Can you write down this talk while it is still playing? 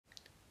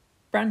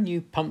brand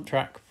new pump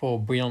track for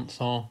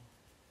Briançon,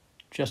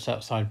 just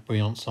outside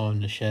Briançon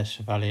in the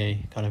Chevalier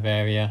kind of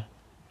area.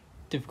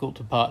 Difficult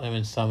to park there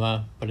in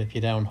summer, but if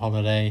you're there on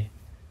holiday,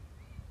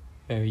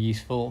 very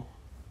useful.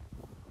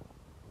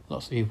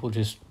 Lots of people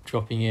just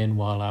dropping in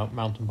while out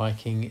mountain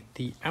biking.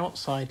 The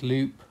outside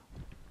loop,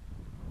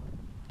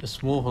 the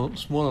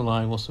smaller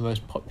line, was the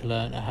most popular,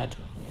 and it had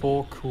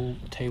 4 cool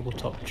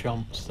tabletop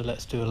jumps. So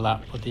let's do a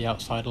lap with the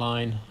outside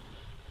line.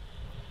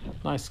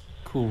 Nice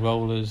cool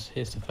rollers.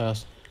 Here's the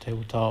first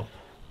tabletop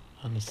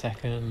and the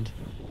second.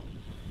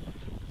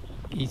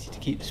 Easy to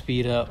keep the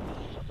speed up.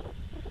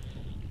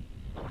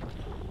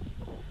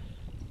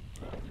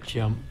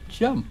 Jump,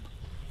 jump.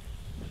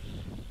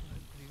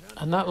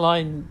 And that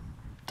line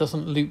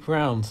doesn't loop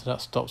round, so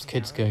that stops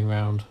kids going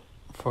round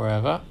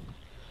forever.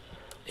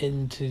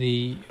 Into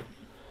the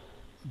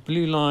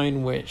blue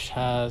line, which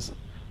has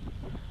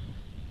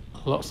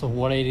lots of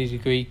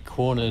 180-degree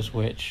corners,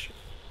 which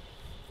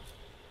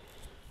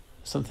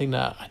is something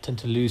that I tend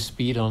to lose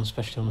speed on,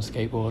 especially on the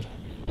skateboard.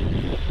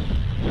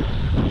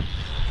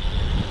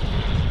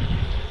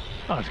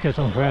 Oh, it goes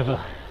on forever.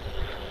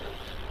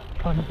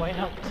 Trying to wait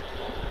out.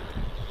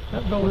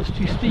 That roller's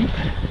too steep.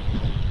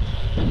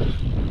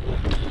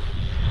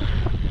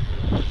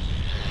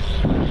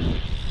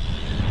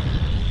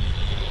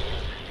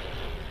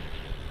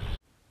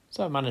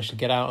 So I managed to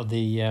get out of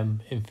the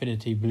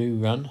Infinity Blue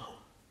run,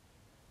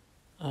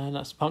 and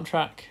that's the pump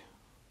track.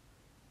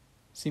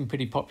 Seemed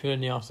pretty popular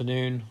in the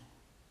afternoon.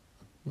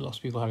 Lots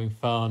of people having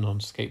fun on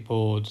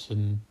skateboards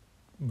and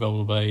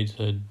rollerblades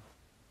and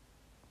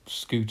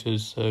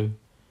scooters. So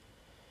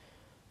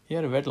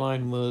yeah, the red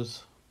line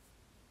was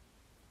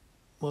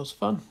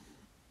fun.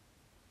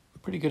 A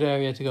pretty good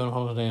area to go on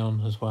holiday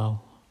on as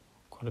well.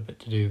 Quite a bit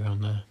to do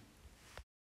around there.